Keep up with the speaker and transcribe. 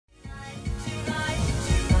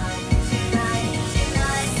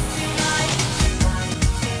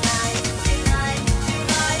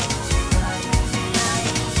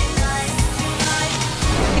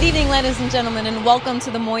ladies and gentlemen, and welcome to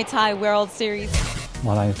the Muay Thai World Series.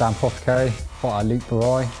 My name is Pothacary, fight at Luke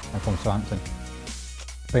Barai. I'm from Southampton.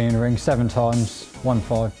 Been in the ring 7 times, won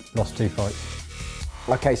 5, lost 2 fights.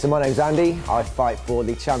 Okay, so my name's Andy. I fight for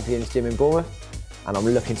the Champions Gym in Bournemouth, and I'm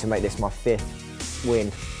looking to make this my 5th win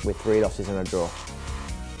with 3 losses and a draw.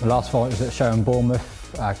 The last fight was at a show in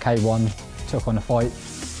Bournemouth, K1, took on a fight,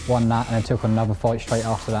 won that, and then took on another fight straight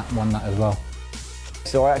after that, won that as well.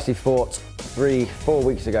 So I actually fought 3-4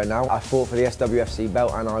 weeks ago now. I fought for the SWFC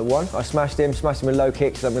belt and I won. I smashed him with low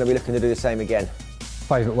kicks, and I'm going to be looking to do the same again.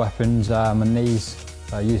 Favourite weapons, my knees,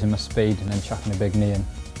 using my speed and then chucking a big knee in.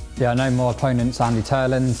 Yeah, I know my opponent's Andy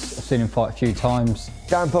Turland. I've seen him fight a few times.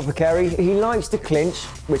 Dan Pothacary, he likes to clinch,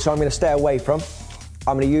 which I'm going to stay away from.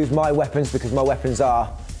 I'm going to use my weapons because my weapons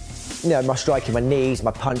are, you know, my striking, my knees,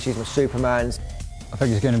 my punches, my Supermans. I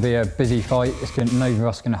think it's going to be a busy fight. Neither of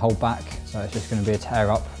us going to hold back, so it's just going to be a tear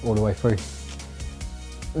up all the way through.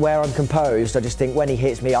 Where I'm composed, I just think when he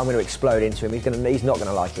hits me, I'm going to explode into him. He's not going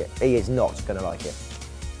to like it. He is not going to like it.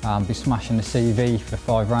 Be smashing the CV for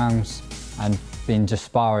 5 rounds and been just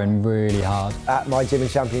sparring really hard. At my gym in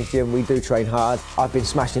Champions Gym, we do train hard. I've been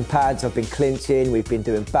smashing pads, I've been clinching, we've been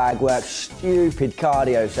doing bag work, stupid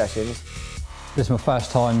cardio sessions. This is my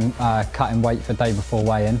first time cutting weight for the day before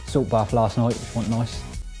weigh-in. Salt bath last night, which wasn't nice.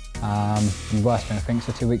 And the worst thing I think is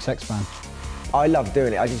a 2-week X-Ban. I love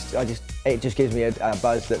doing it. It just gives me a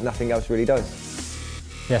buzz that nothing else really does.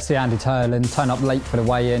 Yeah, see Andy Turland, turn up late for the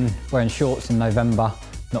weigh-in, wearing shorts in November.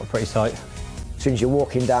 Not a pretty sight. As soon as you're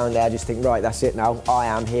walking down there, just think, right, that's it now. I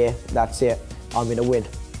am here, that's it. I'm going to win.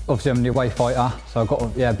 Obviously, I'm the away fighter, so I've got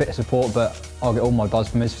a bit of support, but I'll get all my buzz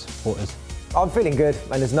from his supporters. I'm feeling good,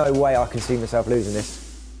 and there's no way I can see myself losing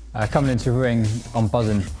this. Coming into the ring, I'm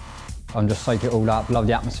buzzing. I'm just soaking it all up, love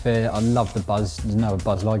the atmosphere, I love the buzz, there's no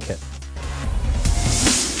buzz like it.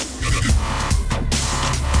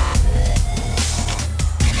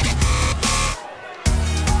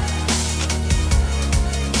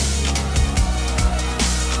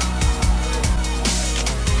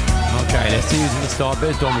 Okay, let's see who's going to start.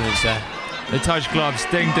 Bit of dominance there. They touch gloves,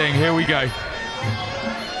 ding ding, here we go.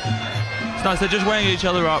 It's nice, they're just weighing each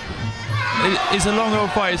other up. It's a long old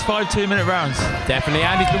fight, it's 5 2-minute rounds. Definitely,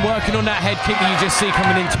 Andy's been working on that head kick that you just see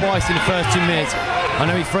coming in twice in the first 2 minutes. I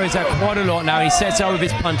know he throws that quite a lot now, he sets out with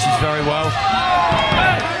his punches very well.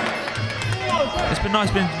 It's been nice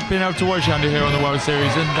being able to watch Andy here on the World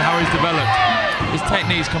Series and how he's developed. His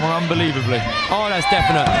technique's come on unbelievably. Oh, that's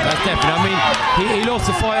definite, that's definite. I mean, he lost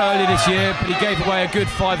a fight earlier this year, but he gave away a good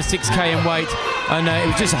 5 or 6K in weight. And it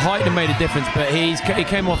was just height that made a difference, but he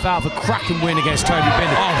came off out of a cracking win against Toby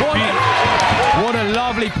Binder. Oh, what a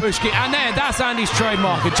lovely push kick. And then that's Andy's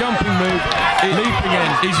trademark, a jumping move, leaping in.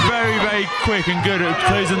 He's very, very quick and good at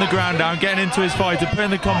closing the ground down, getting into his fighter,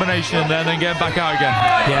 putting the combination in there, and then getting back out again.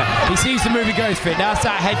 Yeah, he sees the move, he goes fit. That's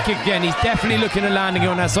that head kick again. He's definitely looking at landing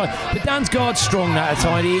on that side. But Dan's guard's strong that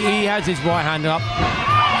side. He has his right hand up.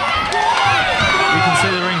 You can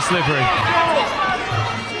see the ring slippery.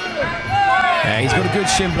 Yeah, he's got a good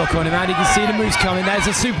shin block on him, and you can see the moves coming. There's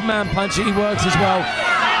a Superman punch that he works as well.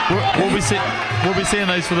 We'll be seeing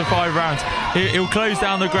those for the 5 rounds. He'll close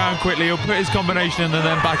down the ground quickly, he'll put his combination in and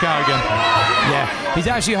then back out again. Yeah, he's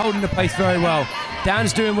actually holding the pace very well.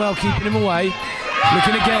 Dan's doing well, keeping him away.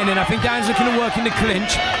 Looking again, and I think Dan's looking to work in the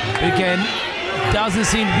clinch. But again, doesn't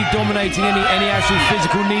seem to be dominating any actual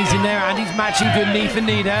physical knees in there, and he's matching good knee for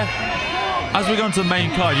knee there. As we go on to the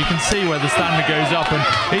main card, you can see where the standard goes up, and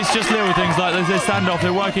it's just little things like this. They stand off,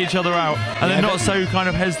 they work each other out, and they're not so kind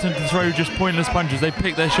of hesitant to throw just pointless punches. They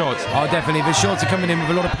pick their shots. Oh, definitely. The shots are coming in with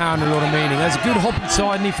a lot of power and a lot of meaning. There's a good hopping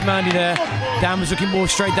side knee from Andy there. Dan was looking more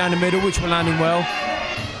straight down the middle, which were landing well.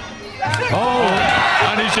 Oh,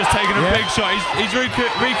 and he's just taking a big shot. He's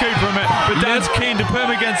recouped from it, but Dan's keen to put him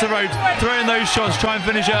against the ropes, throwing those shots, try and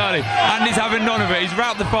finish it early. And he's having none of it. He's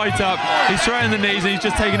wrapped the fight up, he's throwing the knees, and he's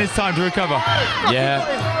just taking his time to recover. Yeah,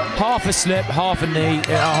 half a slip, half a knee,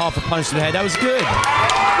 half a punch to the head. That was good.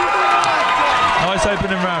 Nice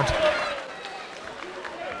opening round.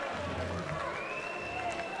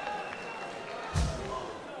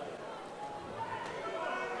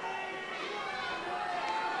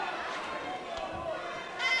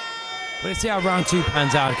 Let's see how round 2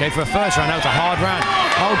 pans out. Okay, for a first round, that was a hard round.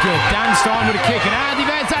 Oh, good. Dan starting with a kick, and Andy,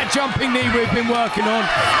 there's that jumping knee we've been working on.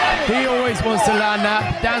 He always wants to land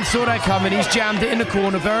that. Dan saw that coming. He's jammed it in the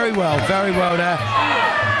corner very well there.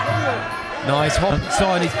 Nice hop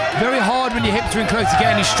side knees. Very hard when your hips are in close to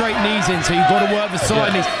getting his straight knees in, so you've got to work the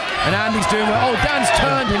side knees. And Andy's doing well. Oh, Dan's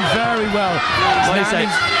turned him very well.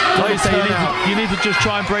 You need to just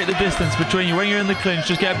try and break the distance between you. When you're in the clinch,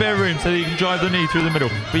 just get a bit of room so that you can drive the knee through the middle.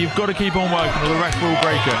 But you've got to keep on working or the ref will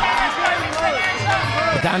break it.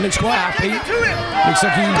 Dan looks quite happy. Looks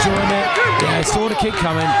like he's enjoying it. Yeah, saw the kick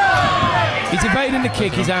coming. He's evading the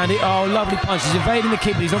kick, is Andy. Oh, lovely punch. He's evading the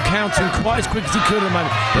kick, but he's not countering quite as quick as he could at the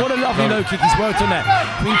moment. What a lovely low kick he's worked on there.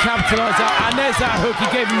 We can capitalise that. And there's that hook.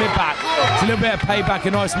 He gave him it back. It's a little bit of payback.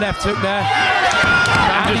 A nice left hook there.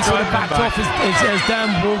 Andy sort of backed off as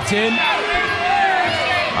Dan walked in.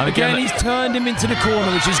 And again, he's turned him into the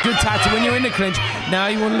corner, which is good tactic when you're in the clinch. Now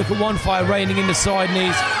you want to look at one fighter reining in the side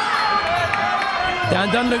knees. Dan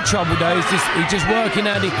doesn't look troubled though, he's just working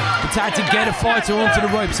Andy. The tactic, get a fighter onto the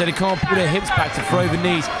rope so they can't pull their hips back to throw the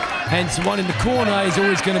knees. Hence, one in the corner is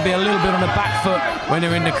always going to be a little bit on the back foot when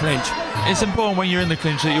they're in the clinch. It's important when you're in the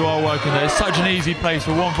clinch that you are working there. It's such an easy place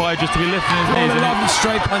for one fighter just to be lifting his knees. A lovely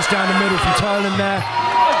straight punch down the middle from Turland there.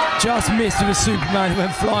 Just missed with a Superman who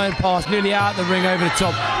went flying past, nearly out the ring over the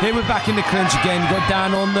top. Here we're back in the clinch again. You've got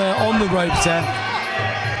Dan on the ropes there.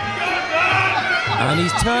 And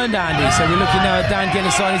he's turned Andy, so we're looking now at Dan getting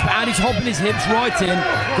aside. But Andy's hopping his hips right in.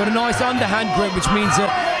 Got a nice underhand grip, which means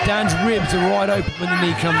that Dan's ribs are wide open when the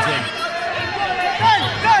knee comes in.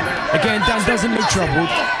 Again, Dan doesn't look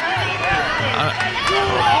troubled.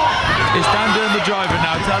 It's Dan doing the driver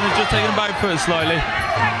now. Dan is just taking a back foot slightly.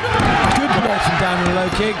 Good block from Dan on the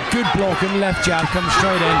low kick. Good block and left jab comes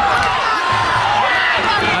straight in.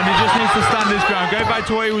 And he just needs to stand his ground, go back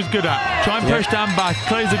to what he was good at. Try and push Dan back,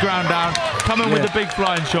 close the ground down, come in with the big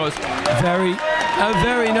flying shots.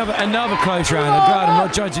 Another close round. I'm glad I'm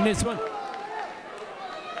not judging this one.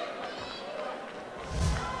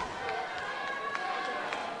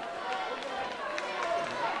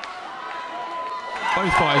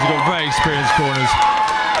 Both fighters have got very experienced corners,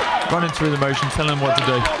 running through the motion, telling them what to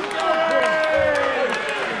do.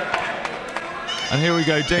 And here we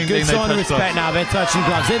go, ding, good ding, sign of respect now, they're touching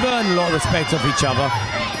gloves. They've earned a lot of respect off each other.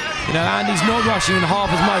 You know, Andy's not rushing in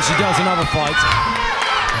half as much as he does in other fights.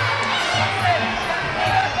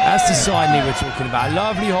 That's the side knee we're talking about.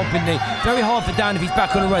 Lovely hopping knee. Very hard for Dan if he's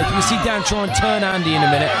back on the rope. We'll see Dan try and turn Andy in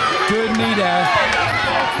a minute. Good knee there.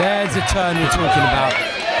 There's the turn we're talking about.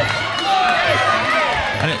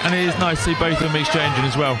 And it is nice to see both of them exchanging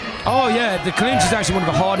as well. Oh yeah, the clinch is actually one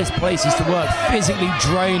of the hardest places to work, physically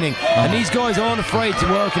draining. And these guys aren't afraid to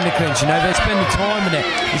work in the clinch, you know, they spend the time in it.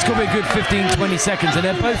 It's got to be a good 15, 20 seconds, and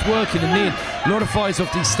they're both working the knee. A lot of fighters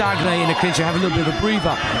often stagnate in the clinch and have a little bit of a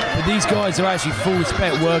breather. But these guys are actually full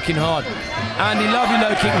respect, working hard. Andy, lovely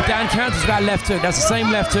low kick. Dan counters that left hook. That's the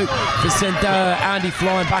same left hook that sent Andy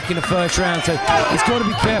flying back in the first round. So he's got to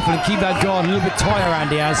be careful and keep that guard a little bit tighter,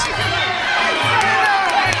 Andy has.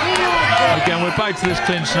 Again, we're back to this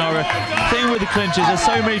clinch scenario. The thing with the clinch is there's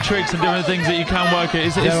so many tricks and different things that you can work it.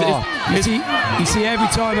 You see every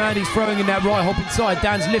time Andy's throwing in that right hop inside,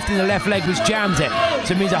 Dan's lifting the left leg, which jams it.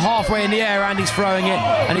 So it means that halfway in the air, Andy's throwing it,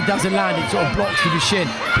 and it doesn't land. It sort of blocks with his shin.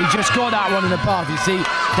 But he just got that one in above. You see,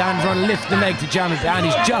 Dan's trying to lift the leg to jam it, but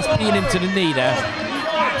Andy's just peeing him to the knee there.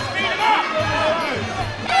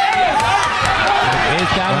 Here's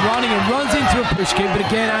Dan running and runs into a push kick, but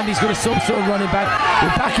again Andy's got a sort of running back.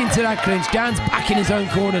 We're back into that clinch. Dan's back in his own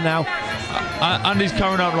corner now. Andy's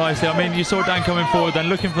covering up nicely. I mean, you saw Dan coming forward then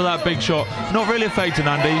looking for that big shot. Not really affecting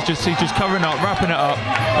Andy, he's just covering up, wrapping it up.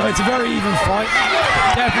 Oh, it's a very even fight.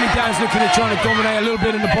 Definitely Dan's looking at trying to dominate a little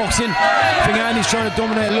bit in the boxing. I think Andy's trying to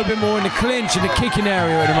dominate a little bit more in the clinch and the kicking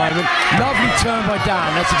area at the moment. Lovely turn by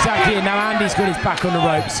Dan, that's exactly it. Now Andy's got his back on the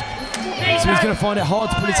ropes. So he's going to find it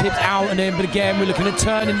hard to pull his hips out and in, but again, we're looking at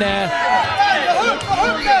turning there.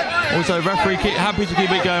 Also, referee happy to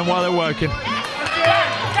keep it going while they're working.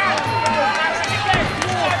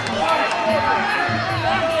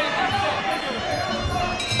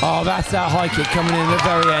 Oh, that's that high kick coming in at the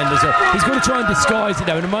very end as well. He's got to try and disguise it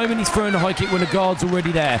though. In a moment, he's throwing the high kick when the guard's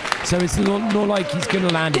already there. So it's not like he's going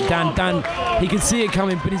to land it. Dan, he can see it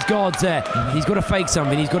coming, but his guard's there. He's got to fake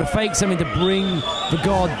something. He's got to fake something to bring the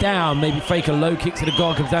guard down. Maybe fake a low kick so the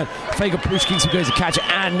guard comes down. Fake a push kick so he goes to catch it,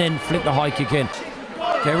 and then flip the high kick in.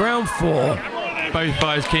 Okay, round 4. Both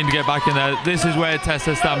fighters keen to get back in there. This is where it tests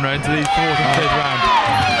their stamina into these 4th and 5th round.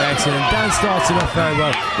 Excellent. Dan starts it off very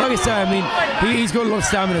well. Like I say, I mean, he's got a lot of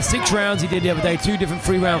stamina. 6 rounds he did the other day, 2 different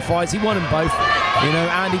 3-round fights. He won them both. You know,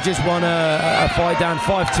 Andy just won a fight down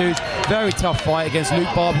 5-2. Very tough fight against Luke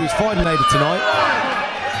Barber, who's fighting later tonight.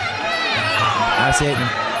 That's it.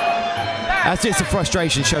 That's just the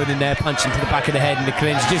frustration shown in there, punching to the back of the head in the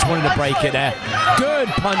clinch. Just wanted to break it there. Good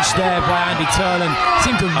punch there by Andy Turland.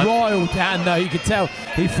 Seemed to rile Dan though. You could tell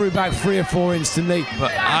he threw back 3 or 4 instantly. But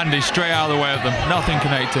Andy straight out of the way of them. Nothing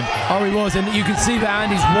connecting. Oh, he was, and you can see that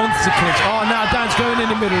Andy's wants to clinch. Oh, now Dan's going in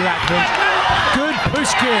the middle of that clinch. Good push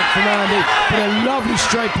kick from Andy, but a lovely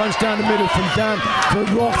straight punch down the middle from Dan that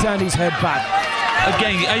rocked Andy's head back.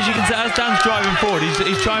 again, as you can see, as Dan's driving forward,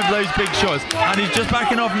 he's trying for those big shots, and he's just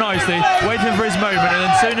backing off nicely, waiting for his moment, and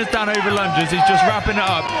then as soon as Dan over lunges, he's just wrapping it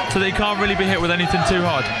up so that he can't really be hit with anything too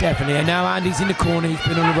hard. Definitely, and now Andy's in the corner, he's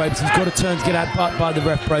been on the ropes, he's got to turn to get out by the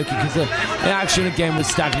ref broken because the action again was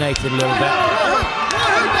stagnated a little bit.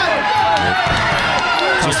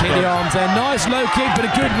 Just hit the arms there, nice low kick, but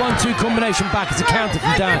a good 1-2 combination back as a counter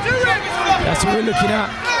from Dan. That's what we're looking at.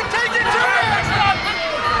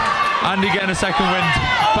 Andy getting a second wind.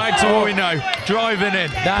 Back to what we know. Driving in.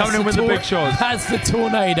 Coming in with the big shots. That's the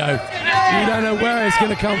tornado. You don't know where it's going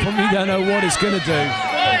to come from. You don't know what it's going to do.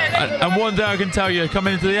 And one thing I can tell you,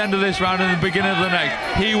 coming into the end of this round and the beginning of the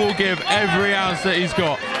next, he will give every ounce that he's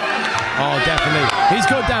got. Oh, definitely. He's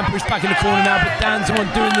got Dan pushed back in the corner now, but Dan's the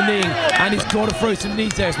one doing the kneeing, and he's got to throw some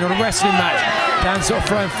knees there. It's not a wrestling match. Dan's sort of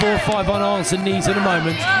throwing 4 or 5 unanswered knees at the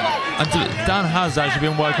moment. And Dan has actually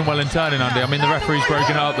been working well in turning, Andy. I mean, the referee's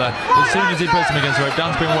broken it up there. As soon as he puts him against the rope,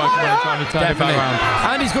 Dan's been working well trying to turn it back around.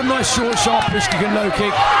 And he's got a nice short, sharp push kick and low kick.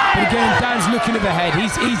 But again, Dan's looking at the head.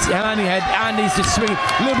 He's handing head, and he's just swinging.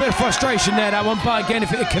 A little bit of frustration there, that one. But again,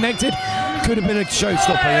 if it had connected, could have been a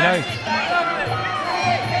showstopper, you know.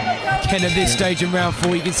 Again, at this stage in round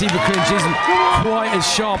 4, you can see the clinch isn't quite as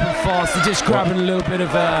sharp and fast. They're just grabbing a little bit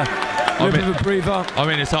of a breather. I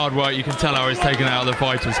mean, it's hard work. You can tell how it's taken out of the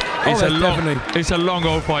fighters. It's a long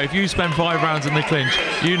old fight. If you spend 5 rounds in the clinch,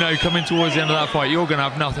 you know coming towards the end of that fight, you're going to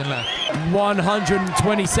have nothing left.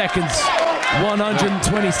 120 seconds.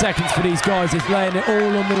 120 seconds for these guys. It's laying it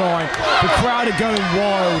all on the line. The crowd are going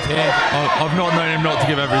wild here. I've not known him not to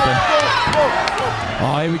give everything.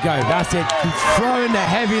 Oh, here we go. That's it. He's throwing the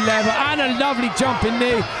heavy lever and a lovely jumping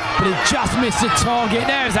knee, but he just missed the target.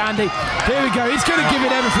 There's Andy. Here we go. He's going to give it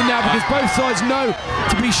everything now because both sides know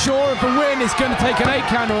to be sure of the win, it's going to take an 8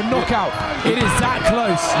 count or a knockout. It is that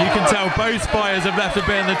close. You can tell both fighters have left a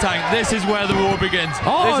bit in the tank. This is where the war begins.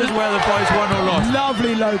 This is where the fight's won or lost.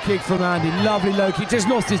 Lovely low kick from Andy. Lovely low kick. Just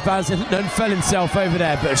lost his balance and fell himself over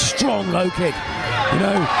there, but a strong low kick. You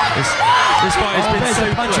know, this fight has been so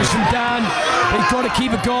punches close. from Dan. He's got to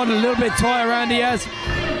keep a guard a little bit tighter around. He has.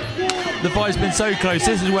 The fight's been so close.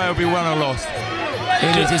 This is where it'll be won or lost.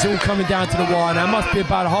 It is. It's all coming down to the wire now. It must be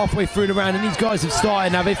about halfway through the round, and these guys have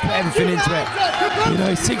started now. They've put everything into it. You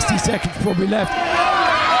know, 60 seconds probably left.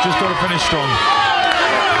 Just got to finish strong.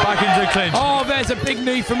 Back into the clinch. Oh, there's a big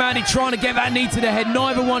knee from Andy trying to get that knee to the head.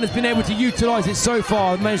 Neither one has been able to utilise it so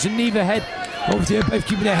far. I've mentioned neither head. Obviously, they're both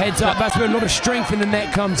keeping their heads up. That's where a lot of strength in the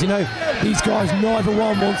neck comes, you know. These guys, neither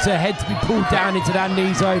one wants their head to be pulled down into that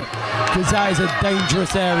knee zone because that is a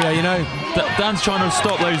dangerous area, you know. Dan's trying to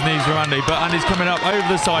stop those knees from Andy, but Andy's coming up over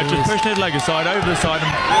the side, just pushing his leg aside, over the side.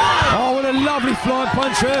 Oh, what a lovely flying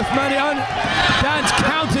punch there from Andy. Dan's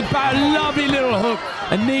countered by a lovely little hook.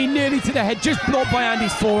 A knee nearly to the head, just blocked by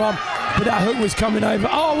Andy's forearm. But that hook was coming over.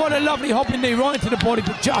 Oh, what a lovely hopping knee right into the body,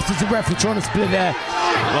 but just as the ref was trying to split there.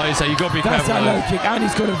 Like you say, you've got to be careful. That's that low kick, and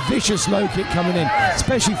he's got a vicious low kick coming in,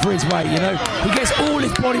 especially for his weight, you know. He gets all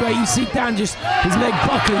his body weight. You see Dan just, his leg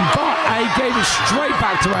buckling, but he gave it straight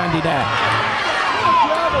back to Andy there.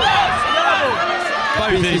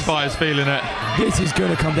 Both these fighters feeling it. This is going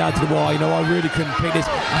to come down to the wire. You know, I really couldn't pick this.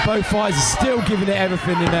 Both fighters are still giving it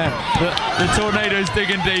everything in there. The tornado's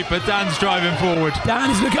digging deep, but Dan's driving forward. Dan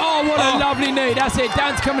is looking. Oh, what a lovely knee. That's it.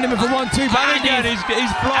 Dan's coming in with a 1-2. But and again, he's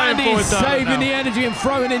flying forward. He's saving the energy and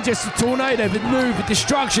throwing in just a tornado, the move, the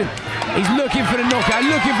destruction. He's looking for the knockout,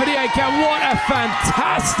 looking for the 8 count. What a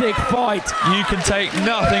fantastic fight. You can take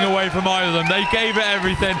nothing away from either of them. They gave it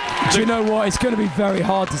everything. Do you know what? It's going to be very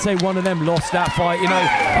hard to say one of them lost that fight. You know,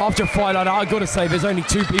 after a fight like that, I've got to say there's only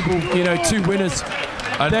 2 people, you know, 2 winners.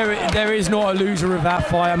 There is not a loser of that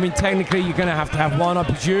fight. I mean, technically, you're going to have one, I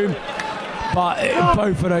presume. But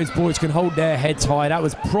both of those boys can hold their heads high. That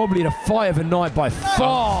was probably the fight of the night by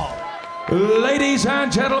far. Ladies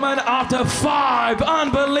and gentlemen, after 5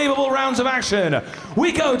 unbelievable rounds of action,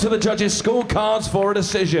 we go to the judges' scorecards for a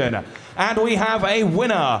decision. And we have a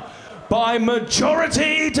winner by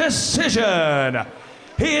majority decision.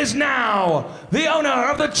 He is now the owner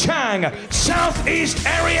of the Chang Southeast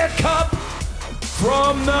Area Cup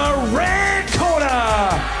from the red corner,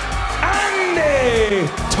 Andy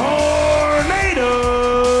Tornado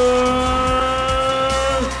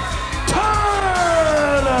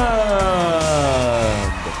Turland.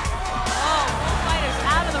 Fighters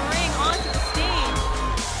out of the ring onto the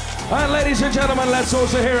stage. And ladies and gentlemen, let's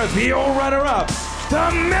also hear it for your runner-up,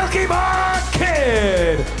 the Milky Bar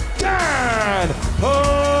Kid, Dan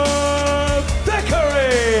Pothacary.